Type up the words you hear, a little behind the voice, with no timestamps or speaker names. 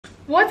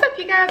What's up,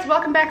 you guys?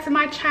 Welcome back to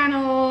my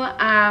channel.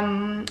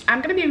 I'm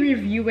gonna be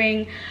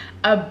reviewing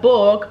a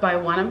book by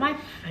one of my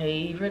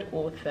favorite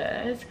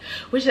authors,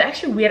 which is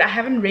actually weird. I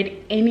haven't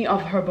read any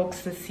of her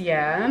books this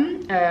year.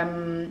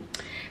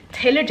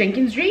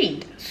 Jenkins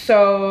Reid.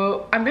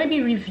 So I'm gonna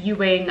be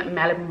reviewing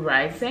Malibu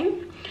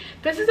Rising.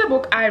 This is a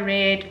book I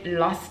read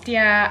last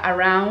year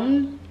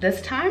around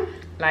this time,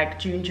 like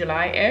June,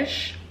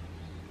 July-ish.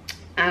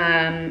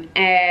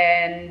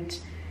 And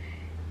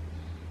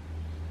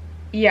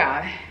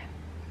yeah,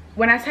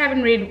 when I say I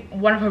haven't read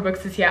one of her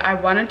books this year, I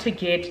wanted to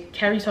get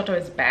Carrie Soto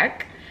is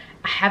Back.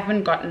 I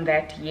haven't gotten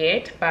that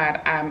yet,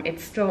 but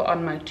it's still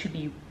on my to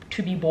be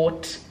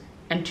bought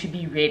and to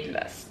be read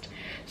list.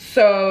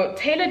 So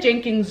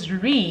Jenkins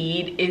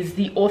Reid is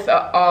the author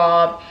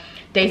of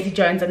Daisy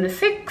Jones and the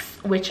Six,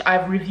 which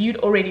I've reviewed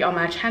already on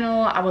my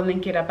channel. I will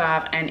link it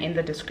above and in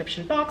the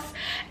description box,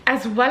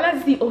 as well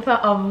as the author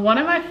of one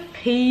of my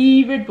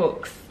favorite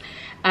books,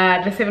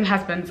 The Seven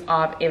Husbands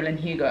of Evelyn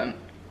Hugo.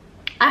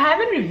 I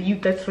haven't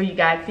reviewed this for you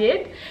guys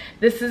yet.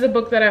 This is a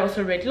book that I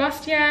also read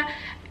last year,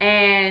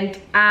 and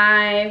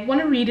I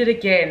want to read it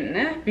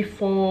again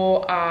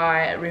before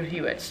I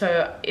review it.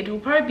 So it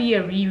will probably be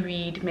a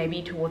reread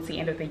maybe towards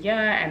the end of the year,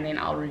 and then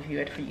I'll review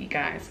it for you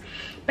guys.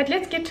 But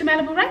let's get to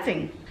Malibu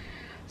Rising.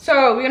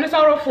 So we're gonna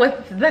start off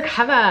with the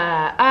cover.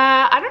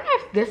 I don't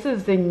know if this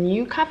is the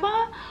new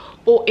cover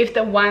or if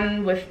the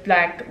one with,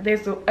 like,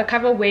 there's a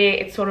cover where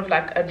it's sort of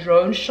like a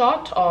drone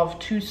shot of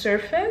two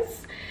surfers.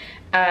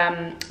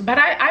 But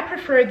I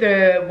prefer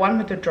the one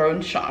with the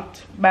drone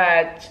shot.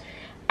 But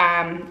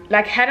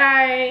like, had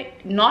I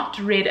not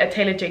read a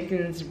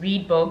Jenkins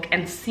Reid book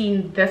and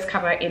seen this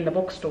cover in the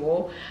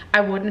bookstore,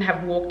 I wouldn't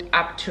have walked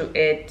up to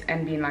it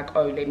and been like,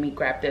 oh, let me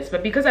grab this.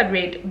 But because I'd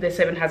read The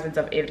Seven Husbands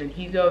of Evelyn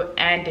Hugo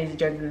and Daisy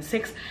Jones and the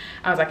Six,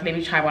 I was like, let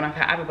me try one of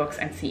her other books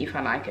and see if I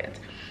like it.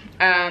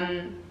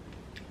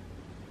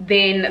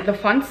 Then the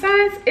font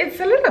size, it's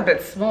a little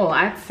bit small,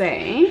 I'd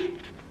say,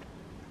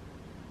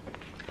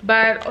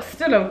 but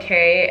still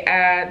okay.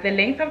 The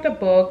length of the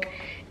book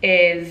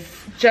is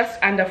just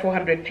under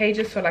 400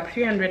 pages, so like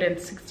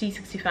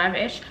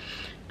 365-ish.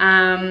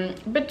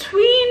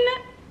 Between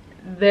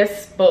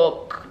this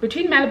book,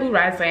 between Malibu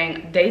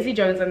Rising, Daisy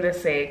Jones and the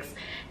Six,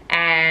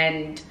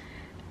 and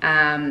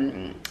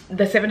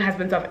The Seven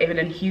Husbands of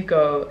Evelyn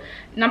Hugo,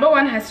 number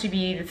one has to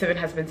be The Seven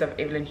Husbands of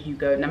Evelyn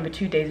Hugo, number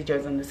two Daisy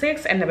Jones and the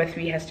Six, and number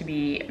three has to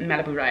be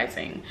Malibu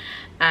Rising.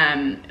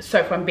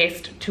 So from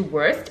best to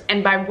worst,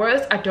 and by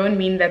worst I don't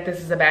mean that this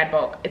is a bad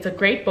book. It's a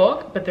great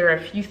book, but there are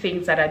a few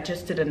things that I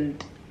just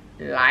didn't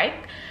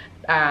like,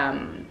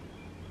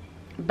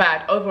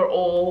 but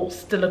overall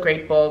still a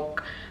great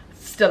book.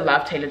 Still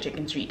love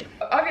Jenkins Reid.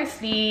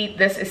 Obviously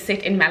this is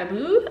set in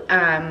Malibu,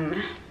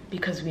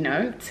 because we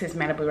know it says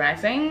Malibu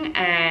Rising,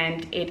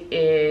 and it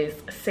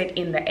is set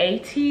in the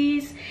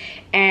 80s.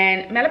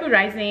 And Malibu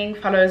Rising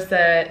follows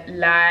the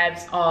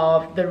lives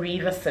of the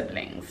Riva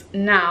siblings.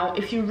 Now,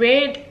 if you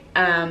read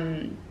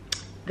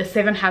The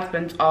Seven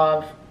Husbands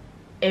of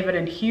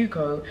Evelyn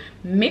Hugo,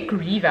 Mick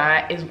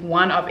Riva is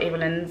one of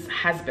Evelyn's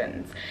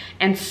husbands.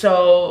 And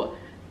so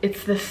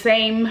it's the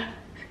same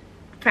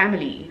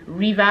family.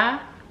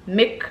 Riva,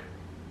 Mick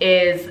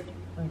is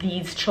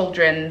these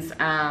children's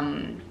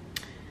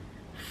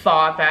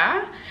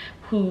father,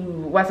 who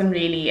wasn't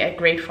really a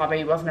great father.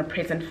 He wasn't a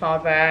present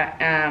father.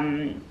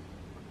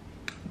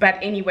 But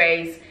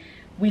anyways,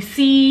 we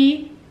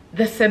see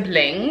the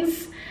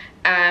siblings.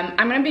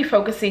 I'm going to be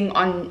focusing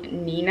on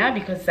Nina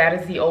because that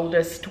is the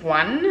oldest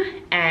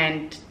one,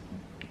 and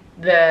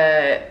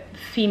the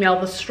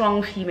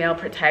strong female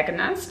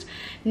protagonist.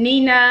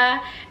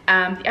 Nina,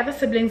 the other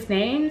siblings'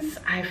 names,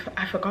 I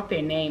forgot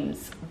their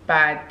names,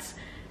 but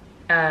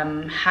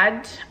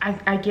Hud,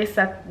 I guess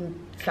that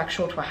it's like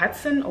short for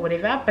Hudson or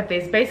whatever. But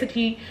there's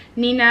basically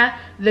Nina,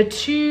 the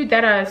two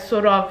that are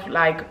sort of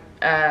like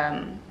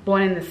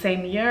born in the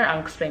same year, I'll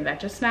explain that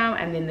just now,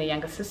 and then the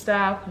younger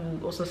sister who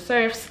also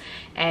surfs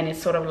and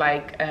is sort of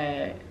like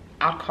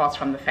outcast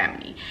from the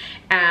family.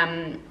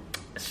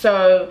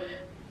 So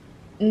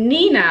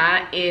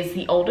Nina is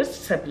the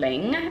oldest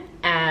sibling,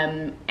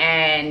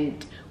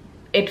 and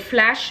it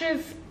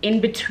flashes in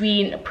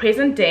between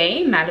present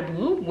day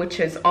Malibu,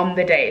 which is on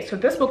the day. So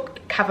this book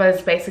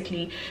covers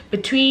basically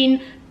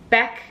between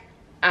back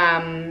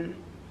in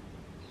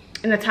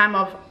the time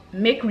of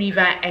Mick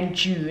Riva and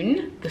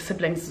June, the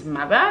siblings'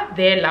 mother,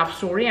 their love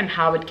story and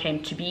how it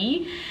came to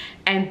be,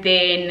 and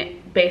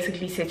then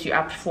basically sets you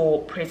up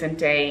for present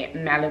day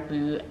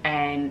Malibu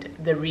and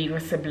the Riva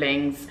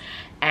siblings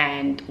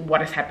and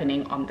what is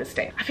happening on this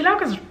day. I feel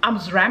like I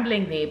was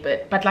rambling there,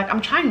 but like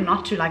I'm trying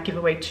not to like give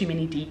away too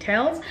many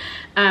details.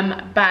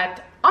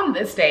 But on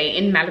this day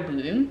in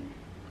Malibu,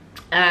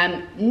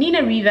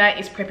 Nina Riva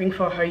is prepping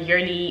for her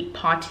yearly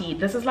party.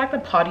 This is like the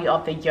party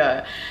of the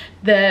year.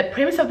 The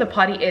premise of the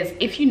party is,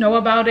 if you know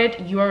about it,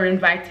 you are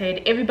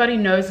invited. Everybody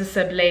knows the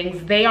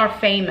siblings. They are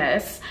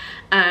famous.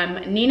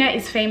 Nina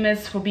is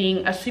famous for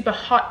being a super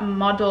hot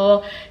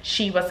model.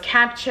 She was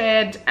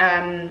captured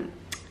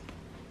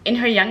in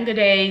her younger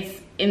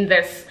days in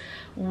this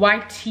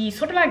white tee,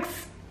 sort of like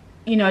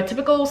you know,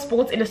 typical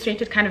Sports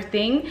Illustrated kind of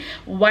thing.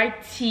 White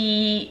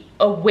tee,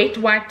 a wet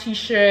white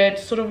t-shirt,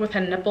 sort of with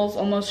her nipples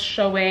almost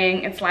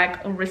showing. It's like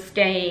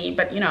risque,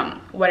 but you know,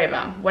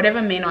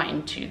 whatever men are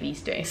into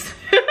these days.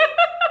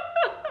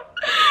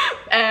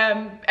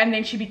 And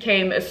then she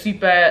became a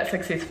super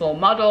successful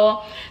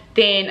model.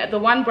 Then the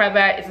one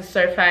brother is a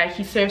surfer.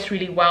 He surfs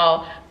really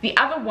well. The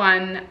other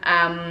one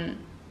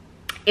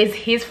is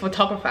his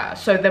photographer.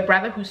 So the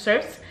brother who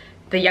surfs,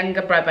 the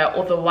younger brother,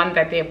 or the one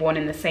that they're born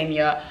in the same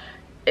year,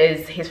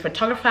 is his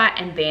photographer.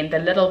 And then the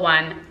little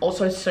one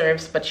also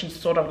surfs, but she's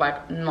sort of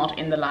like not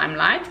in the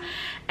limelight.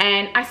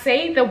 And I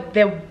say that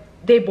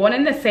they're born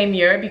in the same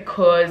year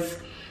because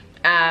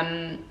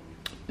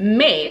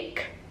Mick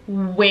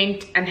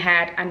went and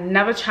had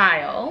another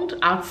child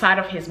outside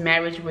of his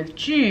marriage with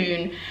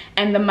June,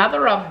 and the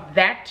mother of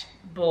that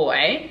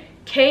boy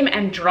came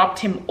and dropped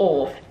him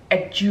off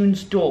at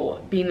June's door,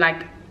 being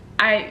like,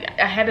 I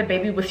had a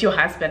baby with your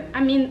husband.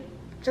 I mean,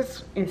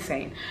 just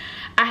insane.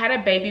 I had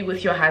a baby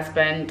with your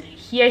husband.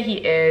 Here he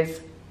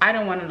is. I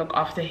don't want to look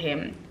after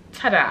him.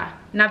 Ta-da.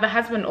 Now the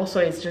husband also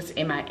is just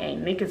MIA.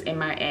 Mick is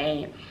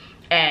MIA,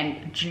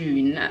 and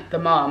June, the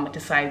mom,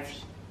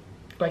 decides,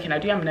 what can I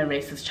do? I'm gonna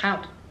raise this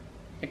child.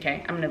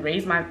 Okay, I'm gonna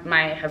raise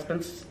my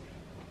husband's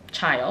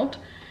child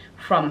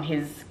from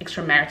his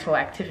extramarital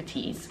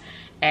activities,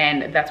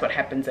 and that's what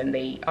happens. And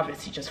they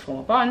obviously just form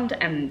a bond,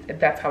 and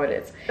that's how it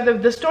is.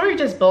 The story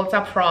just builds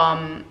up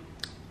from,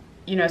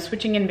 you know,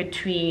 switching in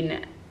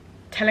between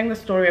telling the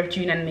story of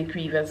June and Mick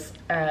Riva's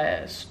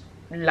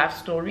love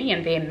story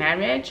and their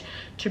marriage,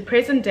 to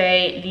present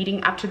day,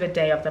 leading up to the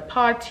day of the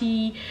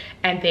party,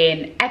 and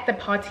then at the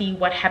party,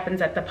 what happens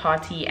at the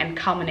party and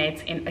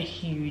culminates in a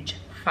huge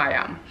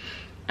fire.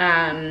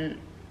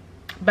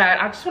 But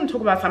I just want to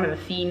talk about some of the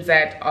themes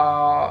that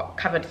are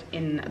covered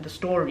in the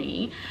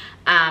story.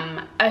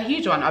 A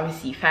huge one,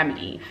 obviously,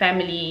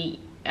 family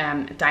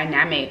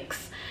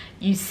dynamics.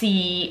 You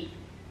see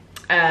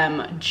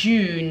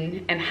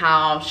June and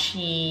how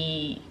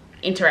she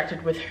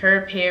interacted with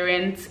her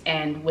parents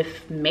and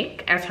with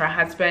Mick as her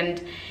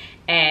husband,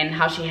 and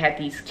how she had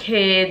these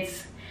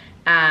kids.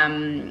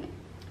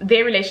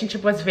 Their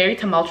relationship was very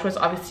tumultuous,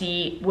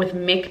 obviously, with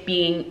Mick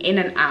being in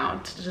and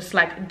out, just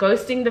like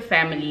ghosting the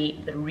family,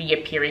 the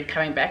reappearing,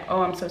 coming back,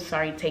 oh, I'm so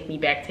sorry, take me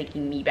back,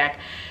 taking me back,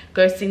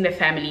 ghosting the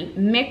family.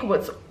 Mick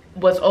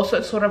was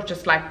also sort of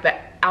just like the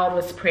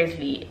Elvis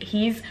Presley.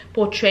 He's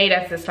portrayed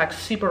as this like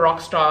super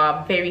rock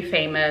star, very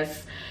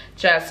famous,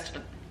 just,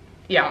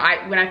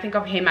 yeah, when I think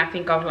of him, I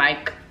think of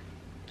like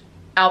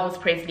Elvis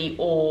Presley,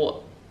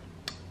 or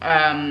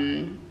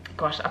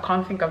gosh, I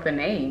can't think of the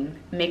name,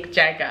 Mick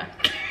Jagger.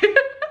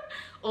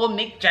 Or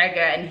Mick Jagger,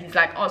 and he's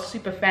like, oh,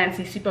 super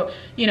fancy, super,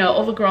 you know,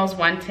 all the girls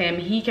want him,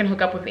 he can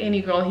hook up with any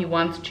girl he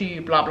wants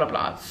to, blah blah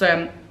blah.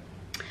 So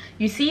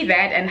you see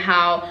that, and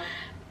how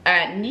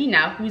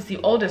Nina, who's the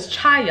oldest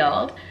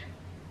child,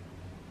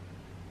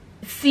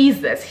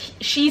 sees this.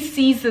 She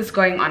sees this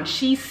going on.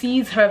 She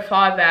sees her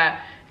father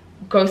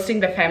ghosting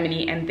the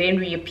family and then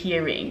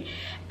reappearing,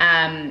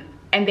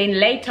 and then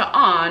later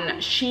on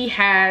she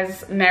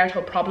has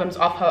marital problems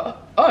of her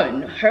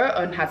own. Her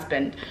own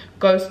husband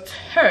ghosts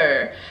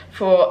her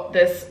for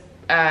this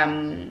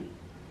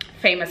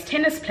famous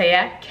tennis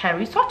player,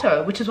 Carrie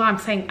Soto, which is why I'm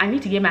saying I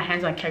need to get my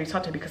hands on Carrie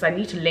Soto, because I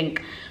need to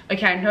link.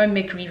 Okay, I know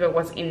Mick Riva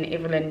was in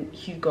Evelyn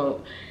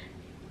Hugo,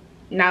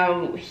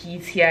 now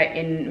he's here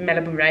in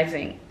Malibu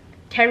Rising.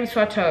 Carrie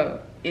Soto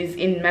is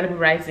in Malibu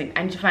Rising.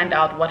 I need to find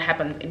out what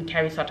happened in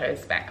Carrie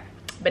Soto's back.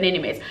 But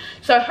anyways,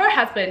 so her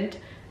husband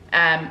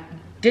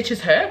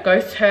ditches her,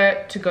 ghosts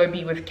her to go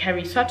be with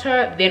Carrie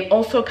Soto, then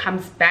also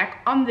comes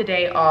back on the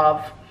day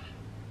of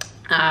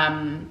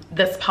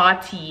this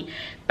party.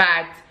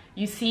 But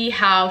you see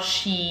how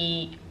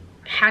she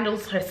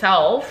handles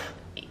herself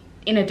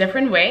in a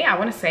different way, I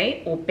want to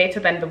say, or better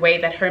than the way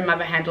that her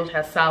mother handled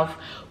herself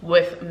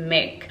with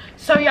Mick.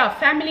 So yeah,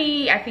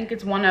 family, I think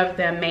it's one of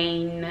the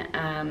main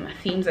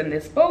themes in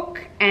this book,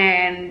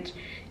 and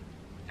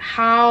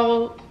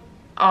how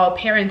our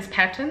parents'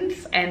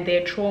 patterns and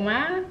their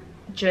trauma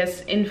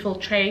just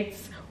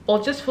infiltrates, or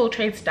just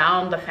filtrates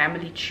down the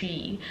family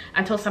tree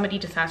until somebody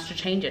decides to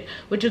change it,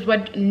 which is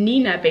what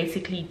Nina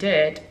basically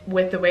did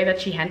with the way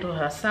that she handled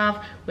herself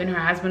when her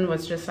husband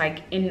was just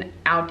like in,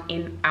 out,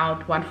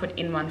 1 foot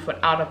in, 1 foot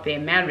out of their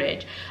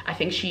marriage. I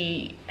think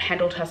she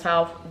handled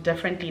herself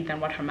differently than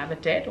what her mother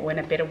did, or in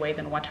a better way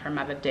than what her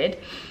mother did.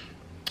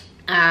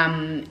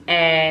 And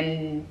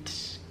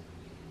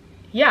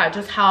yeah,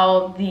 just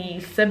how the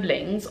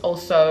siblings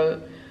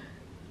also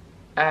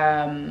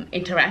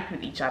interact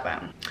with each other,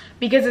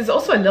 because there's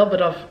also a little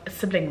bit of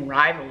sibling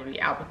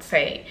rivalry, I would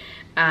say,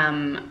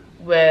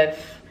 with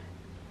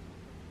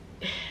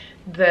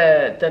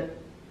the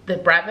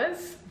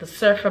brothers, the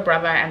surfer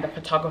brother and the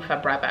photographer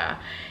brother,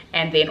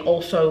 and then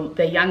also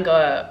the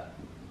younger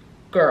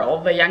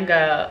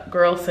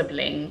girl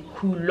sibling,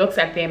 who looks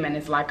at them and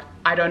is like,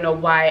 I don't know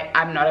why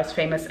I'm not as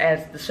famous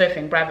as the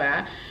surfing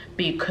brother,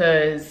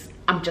 because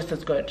I'm just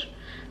as good.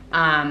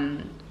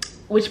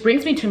 which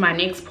brings me to my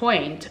next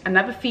point.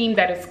 Another theme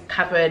that is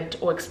covered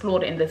or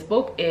explored in this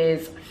book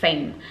is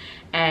fame.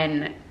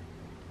 And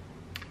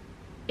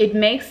it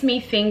makes me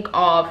think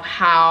of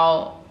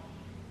how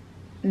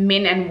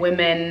men and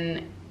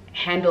women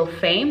handle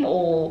fame,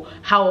 or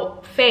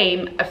how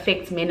fame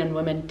affects men and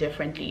women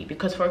differently.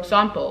 Because, for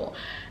example,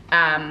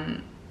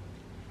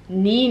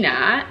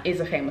 Nina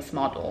is a famous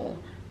model,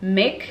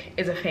 Mick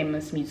is a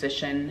famous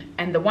musician,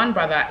 and the one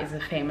brother is a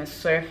famous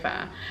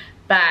surfer.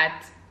 But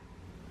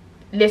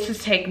let's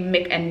just take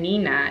Mick and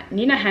Nina.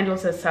 Nina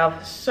handles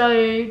herself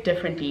so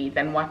differently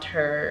than what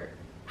her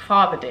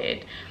father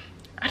did.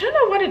 I don't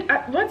know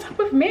what's up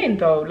with men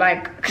though.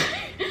 Like,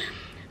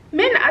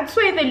 men, I'd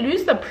swear they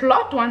lose the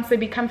plot once they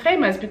become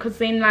famous, because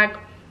then, like,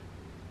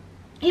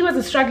 he was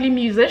a struggling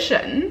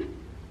musician,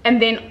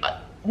 and then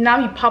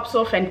now he pops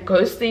off and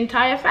ghosts the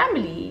entire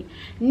family.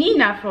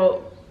 Nina,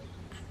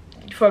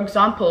 for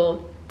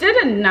example,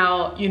 didn't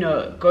now, you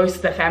know,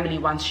 ghost the family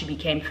once she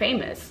became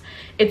famous.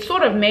 It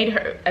sort of made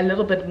her a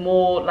little bit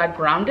more like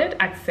grounded,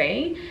 I'd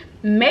say.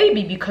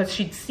 Maybe because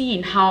she'd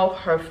seen how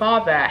her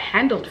father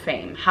handled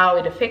fame, how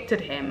it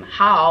affected him,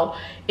 how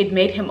it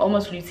made him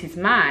almost lose his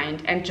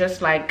mind and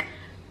just like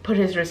put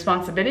his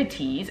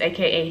responsibilities,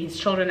 aka his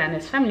children and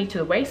his family, to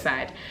the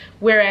wayside.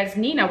 Whereas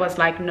Nina was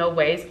like, no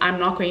ways, I'm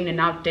not going to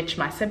now ditch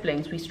my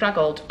siblings. We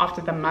struggled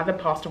after the mother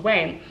passed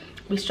away.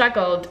 We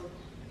struggled.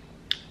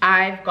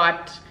 I've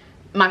got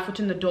my foot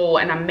in the door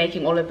and I'm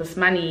making all of this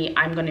money.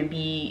 I'm going to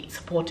be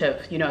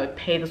supportive, you know,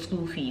 pay the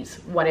school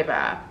fees,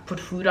 whatever, put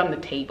food on the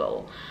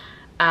table,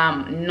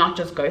 not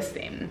just ghost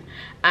them.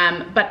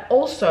 But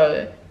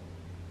also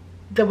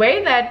the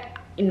way that,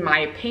 in my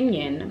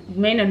opinion,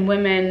 men and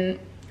women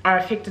are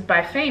affected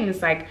by fame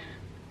is like,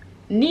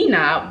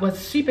 Nina was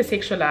super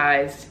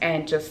sexualized,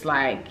 and just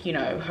like, you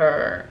know,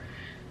 her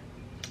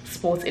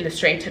Sports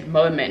Illustrated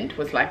moment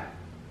was like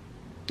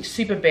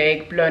super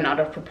big, blown out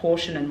of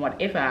proportion and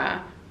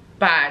whatever.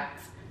 But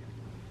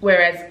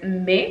whereas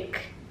Mick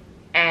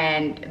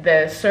and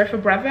the surfer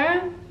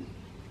brother,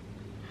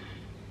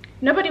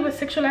 nobody was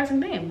sexualizing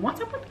them. What's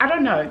up with, I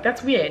don't know,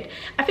 that's weird.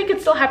 I think it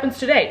still happens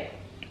today.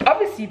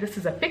 Obviously this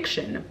is a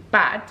fiction,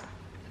 but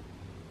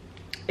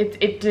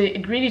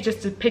it really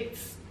just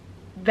depicts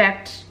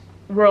that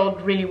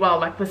world really well,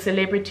 like the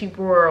celebrity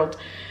world,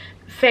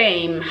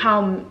 fame,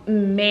 how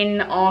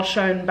men are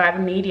shown by the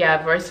media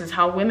versus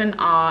how women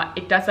are.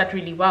 It does that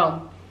really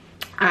well.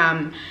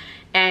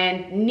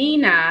 And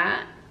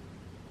Nina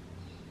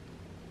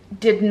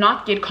did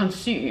not get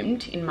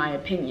consumed, in my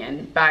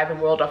opinion, by the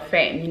world of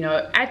fame. You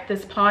know, at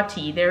this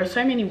party there are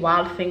so many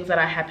wild things that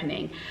are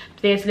happening.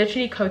 There's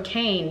literally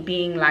cocaine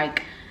being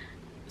like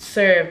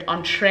served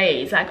on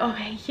trays, like, oh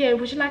hey, here,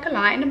 would you like a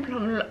line, and blah,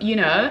 blah, blah, you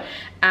know.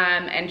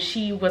 And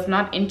she was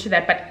not into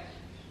that, but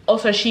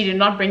also she did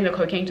not bring the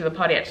cocaine to the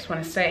party, I just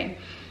want to say.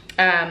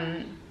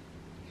 A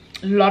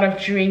lot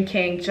of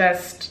drinking,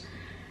 just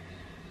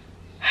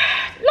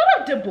a lot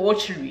of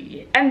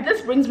debauchery. And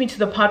this brings me to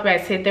the part where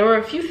I said there were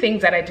a few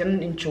things that I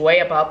didn't enjoy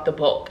about the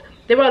book.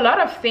 There were a lot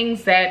of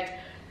things that,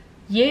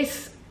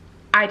 yes,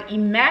 I'd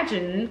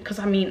imagine, because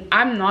I mean,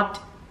 I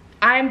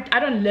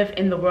don't live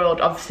in the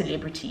world of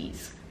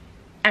celebrities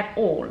at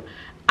all.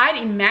 I'd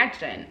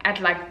imagine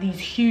at like these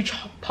huge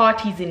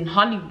parties in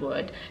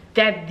Hollywood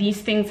that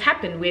these things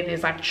happen, where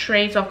there's like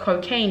trays of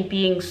cocaine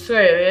being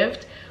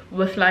served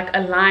with like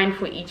a line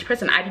for each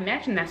person. I'd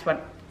imagine that's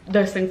what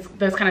those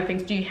kind of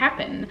things do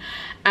happen.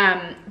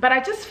 But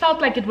I just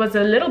felt like it was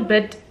a little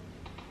bit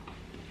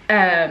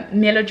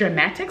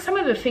melodramatic. Some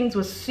of the things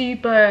were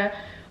super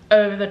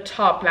over the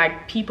top,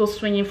 like people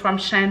swinging from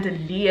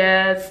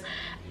chandeliers,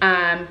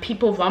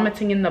 people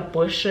vomiting in the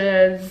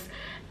bushes,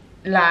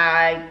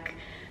 like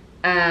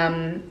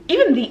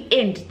even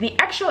the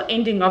actual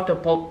ending of the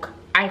book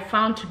I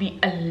found to be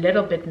a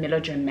little bit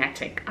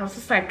melodramatic. I was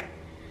just like,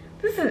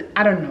 this is,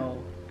 I don't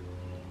know,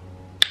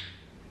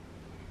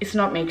 it's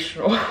not make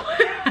sure.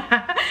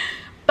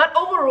 But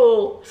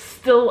overall,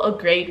 still a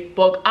great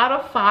book. Out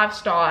of 5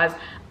 stars,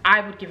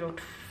 I would give it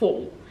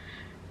 4.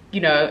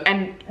 You know,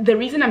 and the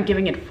reason I'm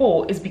giving it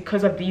 4 is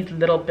because of these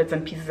little bits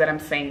and pieces that I'm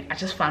saying. I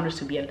just found it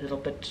to be a little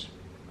bit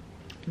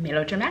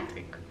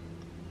melodramatic.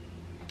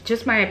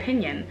 Just my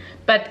opinion.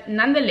 But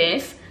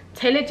nonetheless,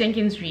 Taylor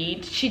Jenkins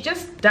Reid, she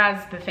just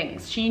does the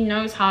things. She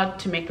knows how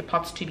to make the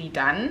plots to be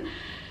done.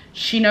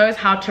 She knows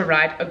how to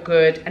write a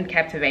good and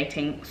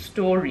captivating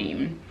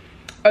story.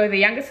 Oh, the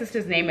younger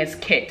sister's name is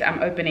Kit.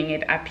 I'm opening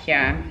it up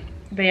here.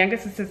 The younger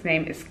sister's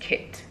name is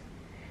Kit.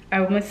 I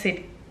almost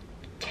said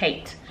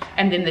Kate.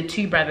 And then the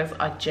 2 brothers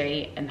are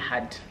Jay and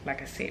Hud,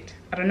 like I said.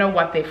 I don't know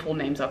what their full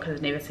names are because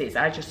it never says.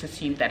 I just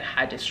assumed that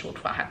Hud is short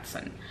for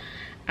Hudson.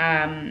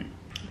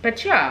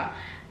 But yeah,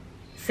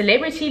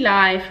 celebrity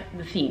life,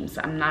 the themes.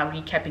 I'm now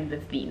recapping the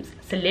themes.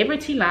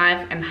 Celebrity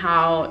life and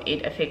how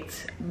it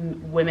affects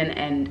women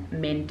and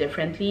men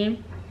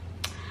differently.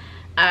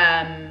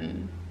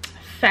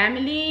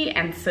 Family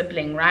and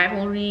sibling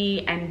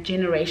rivalry and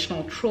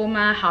generational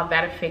trauma, how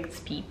that affects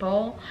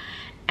people.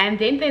 And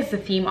then there's the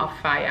theme of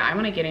fire. I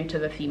want to get into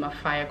the theme of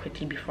fire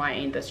quickly before I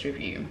end this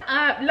review.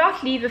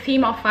 Lastly, the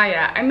theme of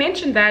fire. I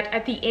mentioned that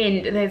at the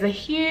end there's a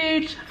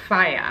huge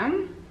fire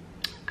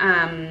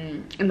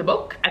in the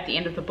book, at the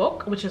end of the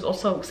book, which is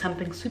also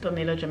something super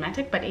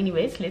melodramatic. But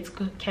anyways, let's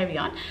go carry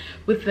on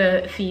with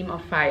the theme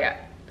of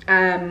fire.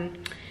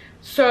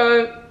 Let's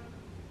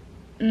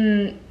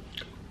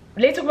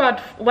talk about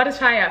what is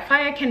fire.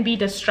 Fire can be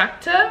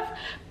destructive,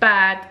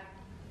 but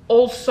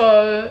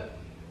also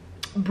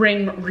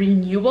bring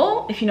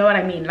renewal, if you know what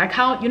I mean. Like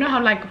how, you know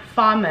how like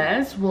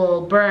farmers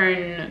will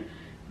burn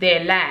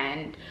their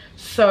land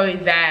so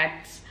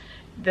that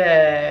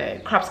the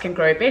crops can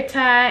grow better,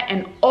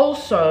 and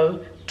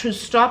also to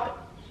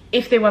stop,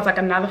 if there was like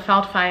another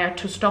fire,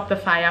 to stop the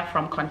fire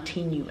from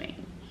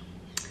continuing.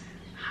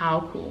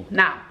 How cool.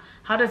 Now,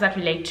 how does that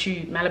relate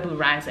to Malibu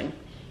Rising?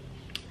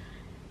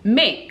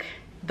 Mick,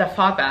 the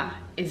father,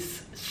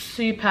 is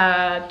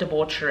super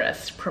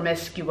debaucherous,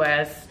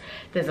 promiscuous.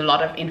 There's a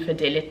lot of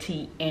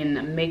infidelity in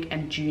Mick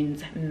and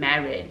June's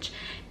marriage,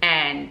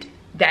 and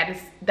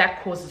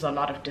that causes a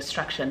lot of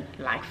destruction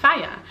like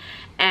fire.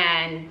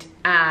 And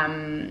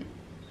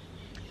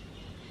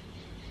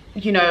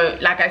you know,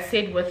 like I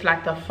said, with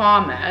like the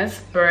farmers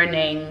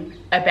burning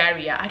a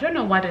barrier, I don't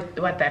know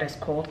what that is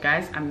called,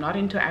 guys. I'm not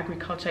into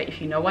agriculture.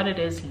 If you know what it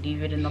is,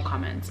 leave it in the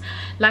comments.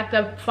 Like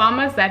the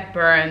farmers that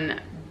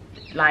burn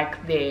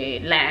like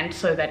their land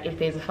so that if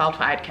there's a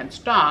wildfire it can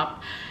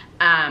stop.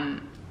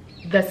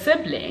 The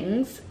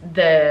siblings,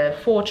 the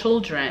 4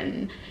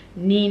 children,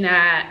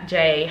 Nina,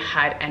 Jay,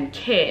 Hud, and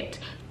Kit,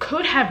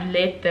 could have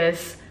let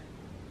this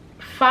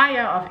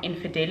fire of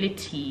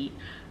infidelity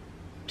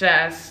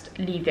just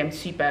leave them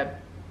super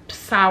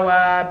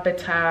sour,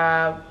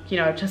 bitter, you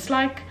know, just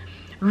like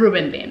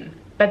ruin them.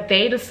 But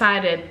they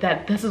decided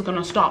that this is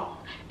gonna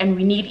stop, and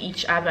we need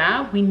each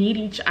other. We need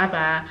each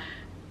other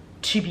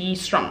to be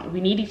strong. We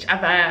need each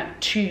other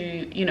to,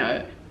 you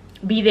know,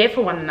 be there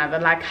for one another.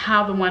 Like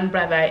how the one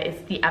brother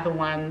is the other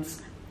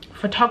one's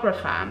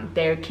photographer.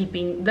 They're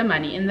keeping the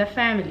money in the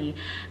family.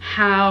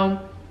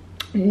 How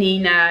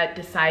Nina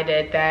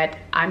decided that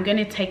I'm going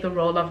to take the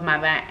role of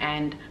mother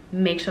and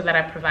make sure that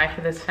I provide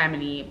for this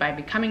family by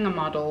becoming a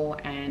model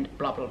and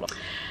blah blah blah.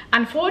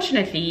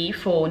 Unfortunately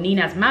for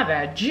Nina's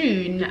mother,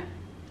 June,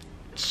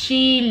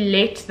 she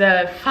let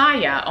the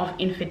fire of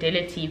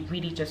infidelity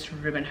really just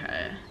ruin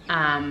her.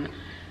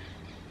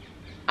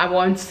 I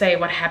won't say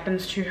what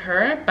happens to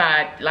her,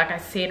 but like I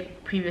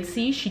said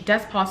previously, she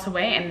does pass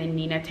away, and then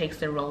Nina takes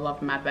the role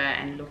of mother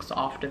and looks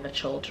after the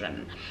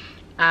children.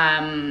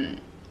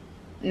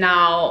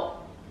 Now,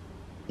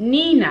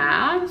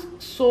 Nina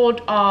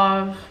sort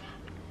of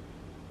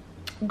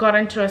got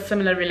into a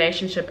similar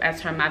relationship as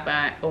her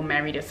mother, or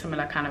married a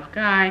similar kind of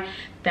guy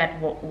that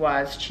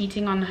was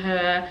cheating on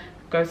her,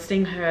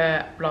 ghosting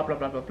her, blah blah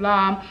blah blah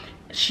blah.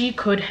 She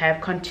could have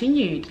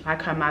continued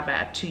like her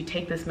mother to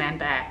take this man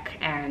back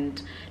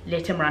and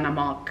let him run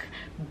amok,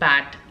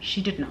 but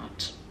she did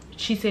not.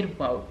 She said,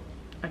 whoa,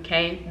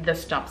 okay,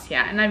 this stops here.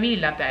 And I really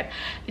love that.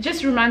 It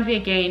just reminds me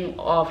again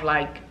of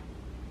like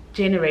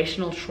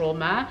generational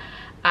trauma.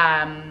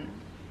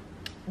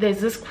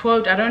 There's this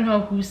quote, I don't know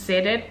who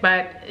said it,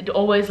 but it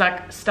always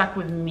like stuck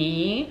with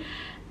me,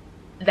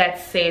 that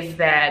says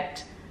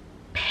that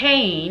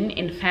pain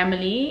in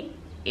family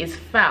is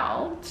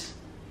felt.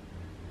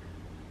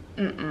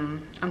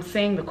 I'm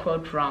saying the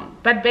quote wrong,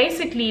 but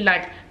basically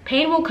like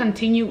pain will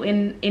continue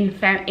in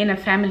a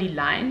family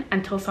line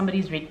until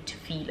somebody's ready to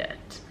feel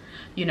it,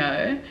 you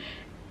know.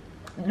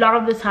 A lot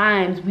of the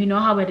times we know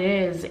how it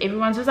is.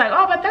 Everyone's just like,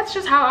 oh, but that's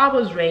just how I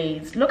was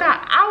raised. Look,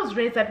 I was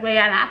raised that way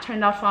and I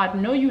turned out fine.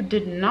 No, you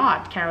did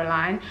not,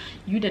 Caroline.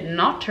 You did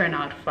not turn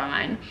out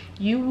fine.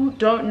 You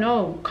don't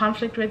know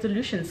conflict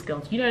resolution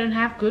skills. You don't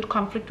have good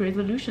conflict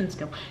resolution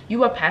skills. You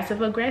were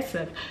passive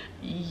aggressive.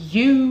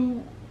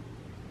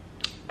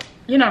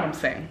 You know what I'm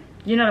saying?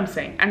 You know what I'm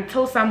saying?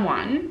 Until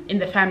someone in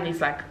the family is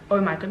like,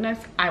 oh my goodness,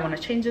 I want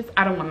to change this.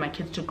 I don't want my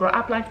kids to grow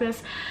up like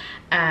this.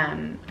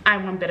 I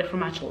want better for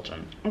my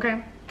children.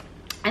 Okay?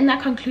 And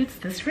that concludes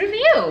this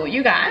review,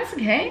 you guys.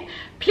 Okay?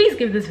 Please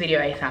give this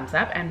video a thumbs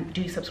up and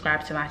do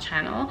subscribe to my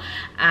channel.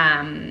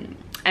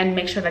 And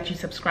make sure that you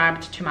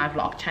subscribe to my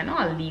vlog channel.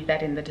 I'll leave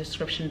that in the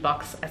description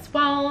box as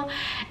well.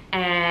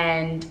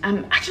 And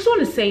I just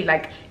want to say,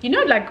 like, you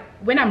know, like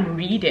when I'm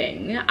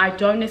reading, I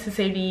don't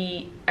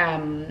necessarily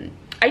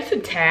I used to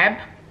tab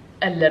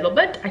a little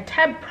bit. I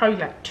tab probably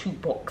like 2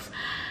 books,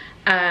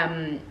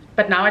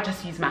 but now I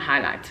just use my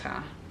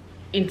highlighter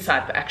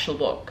inside the actual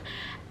book.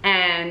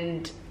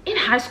 And in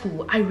high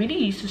school I really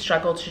used to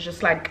struggle to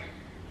just like,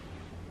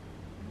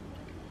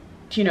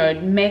 you know,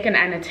 make an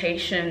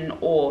annotation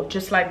or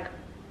just like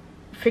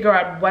figure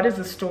out what is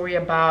the story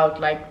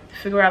about, like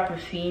figure out the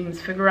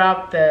themes, figure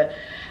out the,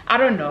 I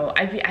don't know.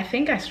 I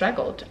think I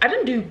struggled. I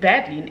didn't do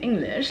badly in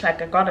English,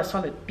 like I got a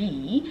solid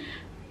B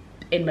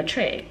in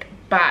matric,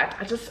 but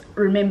I just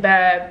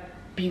remember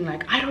being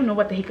like, I don't know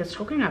what the heck it's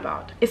talking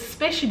about,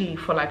 especially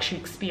for like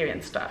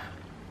Shakespearean stuff.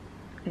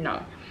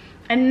 No.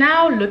 And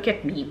now look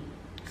at me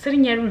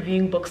sitting here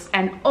reviewing books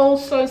and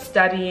also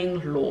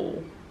studying law.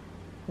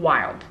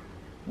 wild.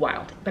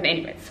 But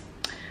anyways,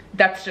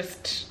 that's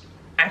just,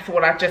 I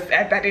thought I'd just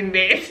add that in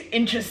there. It's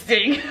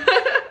interesting.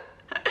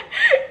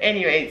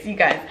 Anyways, you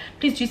guys,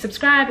 please do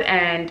subscribe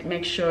and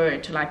make sure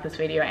to like this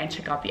video and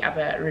check out the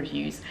other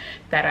reviews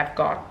that I've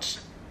got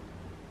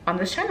on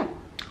this channel.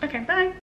 Okay, bye.